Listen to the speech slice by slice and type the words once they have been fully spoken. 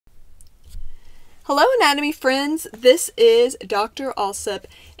Hello anatomy friends, this is Dr. Alsop,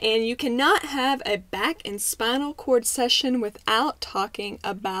 and you cannot have a back and spinal cord session without talking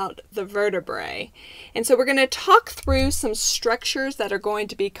about the vertebrae. And so we're going to talk through some structures that are going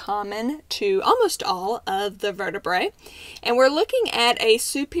to be common to almost all of the vertebrae. And we're looking at a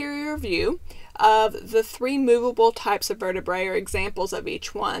superior view of the three movable types of vertebrae, or examples of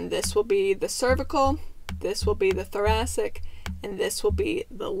each one. This will be the cervical, this will be the thoracic, and this will be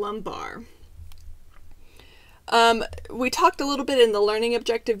the lumbar. We talked a little bit in the learning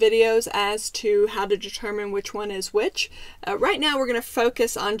objective videos as to how to determine which one is which. Right now we're going to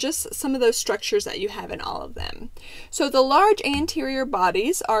focus on just some of those structures that you have in all of them. So the large anterior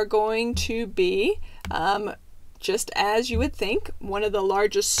bodies are going to be, just as you would think, one of the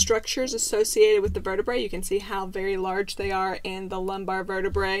largest structures associated with the vertebrae. You can see how very large they are in the lumbar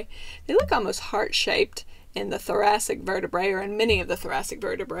vertebrae. They look almost heart-shaped in the thoracic vertebrae, or in many of the thoracic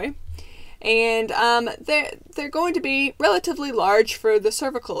vertebrae. And they're going to be relatively large for the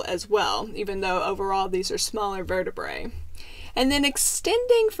cervical as well, even though overall these are smaller vertebrae. And then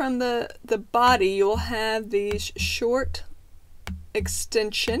extending from the body, you'll have these short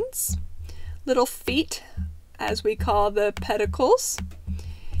extensions, little feet, as we call the pedicles.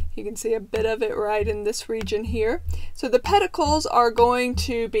 You can see a bit of it right in this region here. So the pedicles are going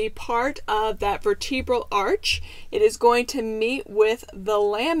to be part of that vertebral arch. It is going to meet with the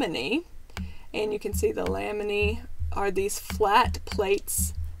laminae. And you can see the laminae are these flat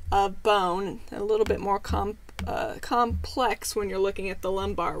plates of bone, a little bit more complex when you're looking at the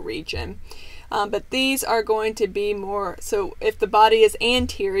lumbar region. But these are going to be more, so if the body is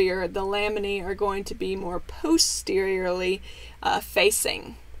anterior, the laminae are going to be more posteriorly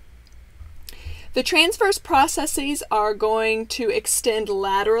facing. The transverse processes are going to extend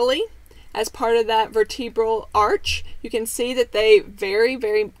laterally as part of that vertebral arch. You can see that they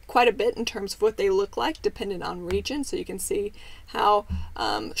vary quite a bit in terms of what they look like dependent on region. So you can see how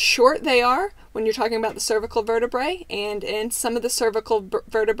short they are when you're talking about the cervical vertebrae, and in some of the cervical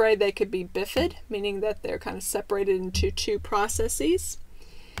vertebrae they could be bifid, meaning that they're kind of separated into two processes.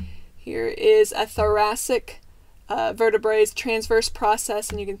 Here is a thoracic vertebrae's transverse process,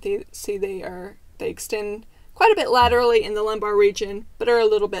 and you can see they extend quite a bit laterally in the lumbar region, but are a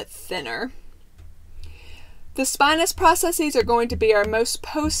little bit thinner. The spinous processes are going to be our most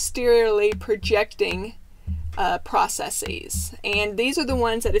posteriorly projecting processes. And these are the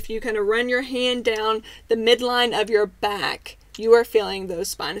ones that if you kind of run your hand down the midline of your back, you are feeling those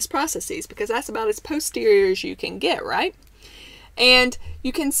spinous processes, because that's about as posterior as you can get, right? And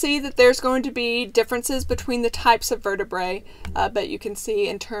you can see that there's going to be differences between the types of vertebrae, but you can see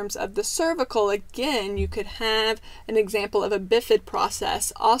in terms of the cervical, again, you could have an example of a bifid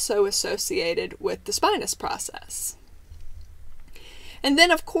process also associated with the spinous process. And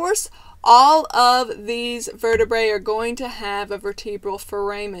then, of course, all of these vertebrae are going to have a vertebral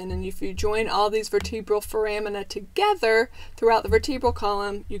foramen, and if you join all these vertebral foramina together throughout the vertebral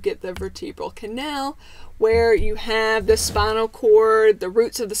column, you get the vertebral canal, where you have the spinal cord, the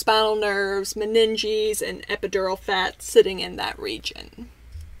roots of the spinal nerves, meninges, and epidural fat sitting in that region.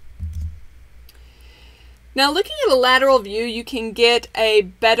 Now, looking at a lateral view, you can get a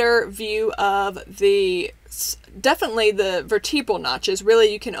better view of definitely the vertebral notches.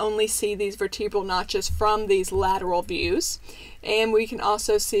 Really, you can only see these vertebral notches from these lateral views. And we can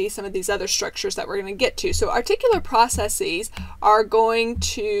also see some of these other structures that we're going to get to. So articular processes are going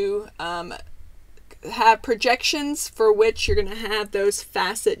to have projections for which you're going to have those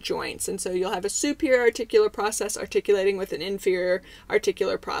facet joints. And so you'll have a superior articular process articulating with an inferior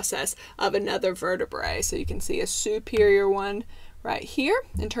articular process of another vertebrae. So you can see a superior one right here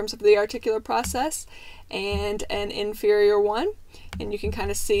in terms of the articular process, and an inferior one. And you can kind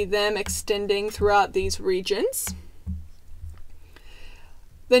of see them extending throughout these regions.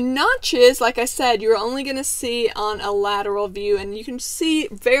 The notches, like I said, you're only going to see on a lateral view, and you can see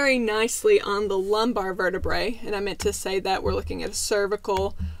very nicely on the lumbar vertebrae. And I meant to say that we're looking at a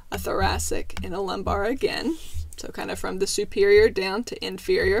cervical, a thoracic, and a lumbar again. So kind of from the superior down to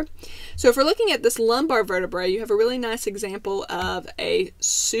inferior. So if we're looking at this lumbar vertebrae, you have a really nice example of a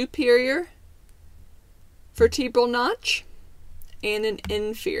superior vertebral notch and an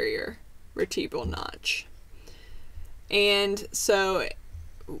inferior vertebral notch. And so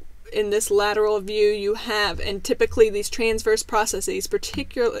in this lateral view you have, and typically these transverse processes,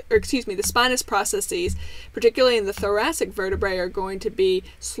 the spinous processes, particularly in the thoracic vertebrae, are going to be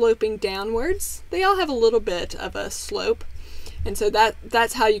sloping downwards. They all have a little bit of a slope, and so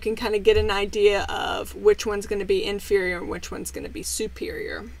that's how you can kind of get an idea of which one's going to be inferior and which one's going to be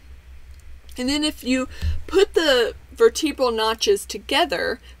superior. And then if you put the vertebral notches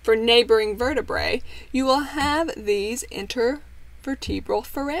together for neighboring vertebrae, you will have these intervertebral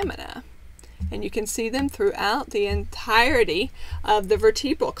foramina. And you can see them throughout the entirety of the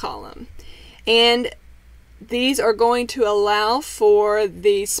vertebral column. And these are going to allow for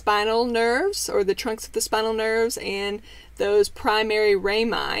the spinal nerves, or the trunks of the spinal nerves, and those primary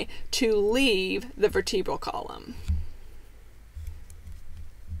rami to leave the vertebral column.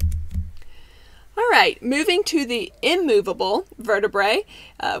 All right, moving to the immovable vertebrae,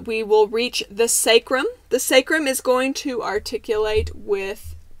 we will reach the sacrum. The sacrum is going to articulate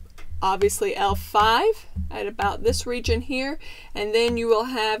with obviously L5 at about this region here, and then you will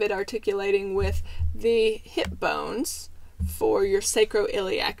have it articulating with the hip bones for your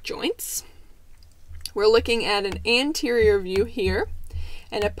sacroiliac joints. We're looking at an anterior view here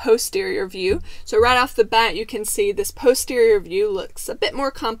and a posterior view. So right off the bat you can see this posterior view looks a bit more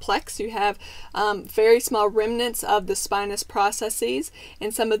complex. You have very small remnants of the spinous processes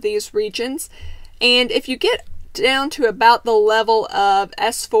in some of these regions, and if you get down to about the level of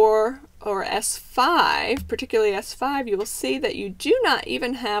S4 or S5, particularly S5, you will see that you do not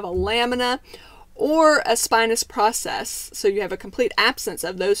even have a lamina or a spinous process. So you have a complete absence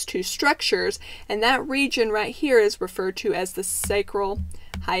of those two structures, and that region right here is referred to as the sacral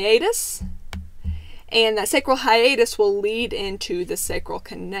hiatus. And that sacral hiatus will lead into the sacral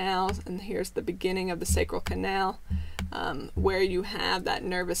canal, and here's the beginning of the sacral canal, where you have that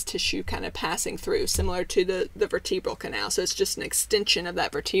nervous tissue kind of passing through, similar to the vertebral canal. So it's just an extension of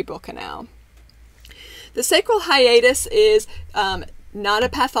that vertebral canal. The sacral hiatus is not a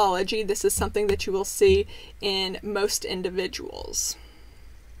pathology. This is something that you will see in most individuals.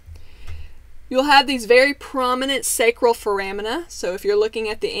 You'll have these very prominent sacral foramina. So if you're looking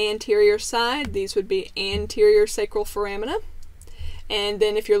at the anterior side, these would be anterior sacral foramina. And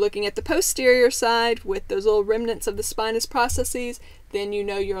then if you're looking at the posterior side with those little remnants of the spinous processes, then you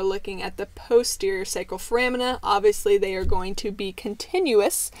know you're looking at the posterior sacral foramina. Obviously they are going to be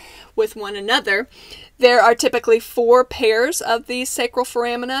continuous with one another. There are typically 4 pairs of these sacral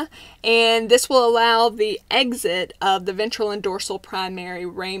foramina, and this will allow the exit of the ventral and dorsal primary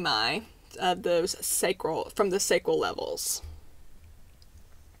rami of those from the sacral levels.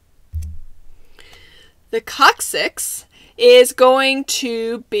 The coccyx is going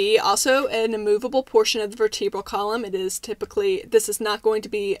to be also an immovable portion of the vertebral column. It is typically, this is not going to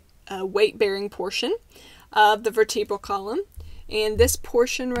be a weight-bearing portion of the vertebral column. And this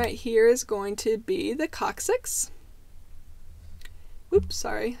portion right here is going to be the coccyx. Oops,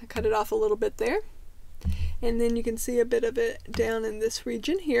 sorry, I cut it off a little bit there. And then you can see a bit of it down in this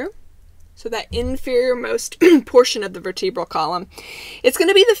region here. So that inferior most portion of the vertebral column. It's going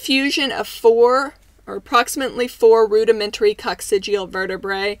to be the fusion of 4 or approximately 4 rudimentary coccygeal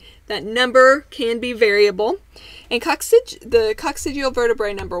vertebrae. That number can be variable. And the coccygeal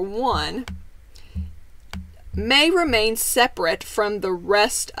vertebrae number 1 may remain separate from the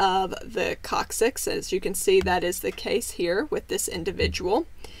rest of the coccyx. As you can see, that is the case here with this individual.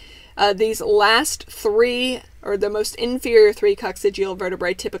 These last 3, or the most inferior 3 coccygeal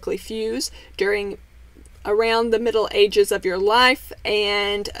vertebrae, typically fuse during around the middle ages of your life,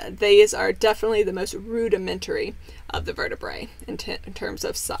 and these are definitely the most rudimentary of the vertebrae in terms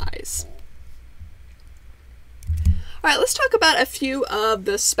of size. All right, let's talk about a few of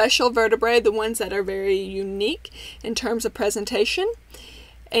the special vertebrae, the ones that are very unique in terms of presentation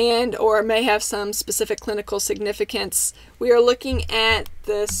and or may have some specific clinical significance. We are looking at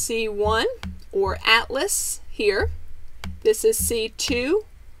the C1 or atlas here. This is C2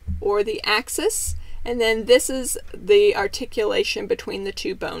 or the axis, and then this is the articulation between the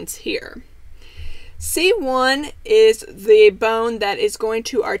 2 bones here. C1 is the bone that is going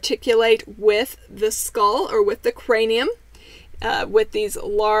to articulate with the skull or with the cranium, with these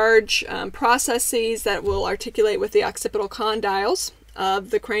large processes that will articulate with the occipital condyles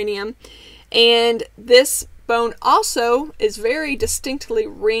of the cranium. And this bone also is very distinctly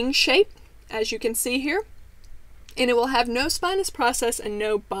ring-shaped, as you can see here. And it will have no spinous process and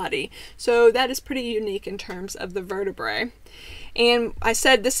no body. So that is pretty unique in terms of the vertebrae. And I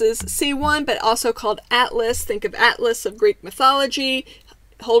said this is C1, but also called Atlas. Think of Atlas of Greek mythology,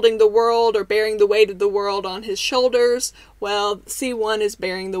 holding the world or bearing the weight of the world on his shoulders. Well, C1 is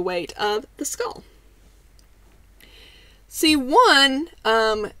bearing the weight of the skull.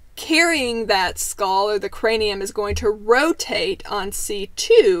 C1, carrying that skull or the cranium, is going to rotate on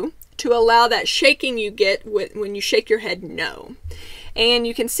C2 to allow that shaking you get when you shake your head no. And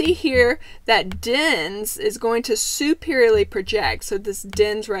you can see here that dens is going to superiorly project. So this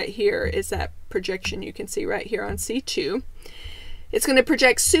dens right here is that projection you can see right here on C2. It's going to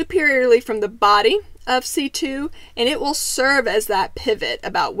project superiorly from the body of C2, and it will serve as that pivot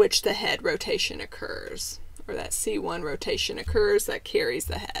about which the head rotation occurs, or that C1 rotation occurs that carries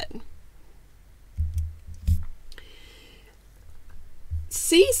the head.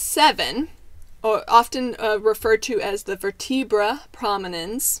 C7, or often referred to as the vertebra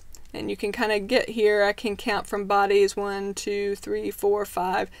prominens, and you can kind of get here, I can count from bodies 1, 2, 3, 4,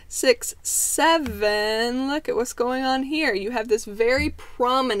 5, 6, 7. Look at what's going on here. You have this very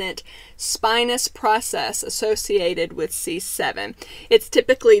prominent spinous process associated with C7. It's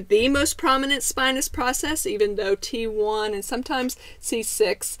typically the most prominent spinous process, even though T1 and sometimes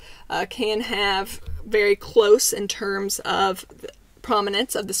C6 can have very close in terms of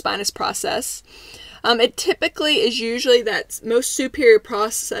prominence of the spinous process. It typically is usually that most superior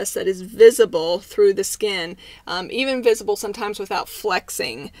process that is visible through the skin, even visible sometimes without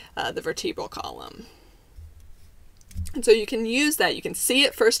flexing the vertebral column. And so you can use that. You can see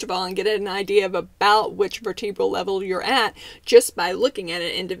it first of all and get an idea of about which vertebral level you're at just by looking at an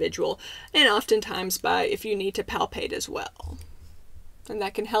individual, and oftentimes by if you need to palpate as well. And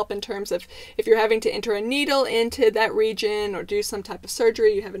that can help in terms of if you're having to enter a needle into that region or do some type of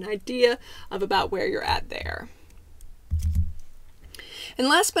surgery, you have an idea of about where you're at there. And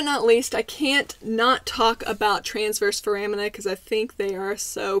last but not least, I can't not talk about transverse foramina because I think they are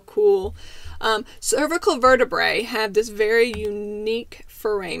so cool. Cervical vertebrae have this very unique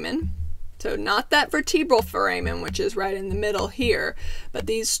foramen. So not that vertebral foramen, which is right in the middle here, but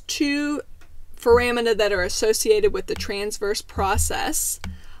these two foramina that are associated with the transverse process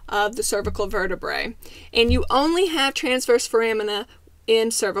of the cervical vertebrae. And you only have transverse foramina in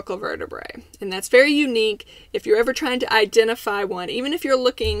cervical vertebrae. And that's very unique. If you're ever trying to identify one, even if you're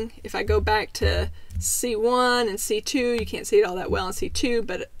looking, if I go back to C1 and C2, you can't see it all that well in C2,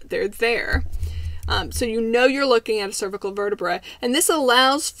 but they're there. So you know you're looking at a cervical vertebra, and this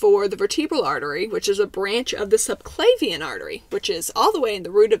allows for the vertebral artery, which is a branch of the subclavian artery, which is all the way in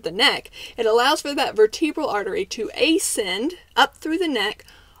the root of the neck. It allows for that vertebral artery to ascend up through the neck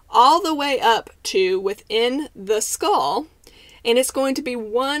all the way up to within the skull, and it's going to be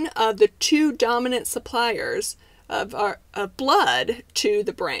one of the two dominant suppliers of blood to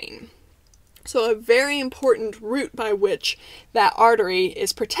the brain. So a very important route by which that artery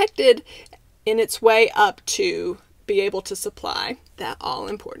is protected in its way up to be able to supply that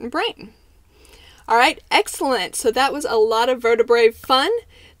all-important brain. All right, excellent. So that was a lot of vertebrae fun.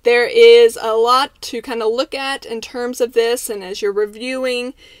 There is a lot to kind of look at in terms of this, and as you're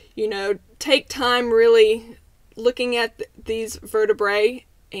reviewing, you know, take time really looking at these vertebrae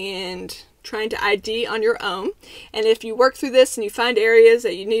and trying to ID on your own. And if you work through this and you find areas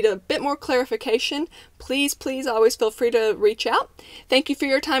that you need a bit more clarification, please always feel free to reach out. Thank you for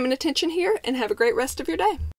your time and attention here, and have a great rest of your day.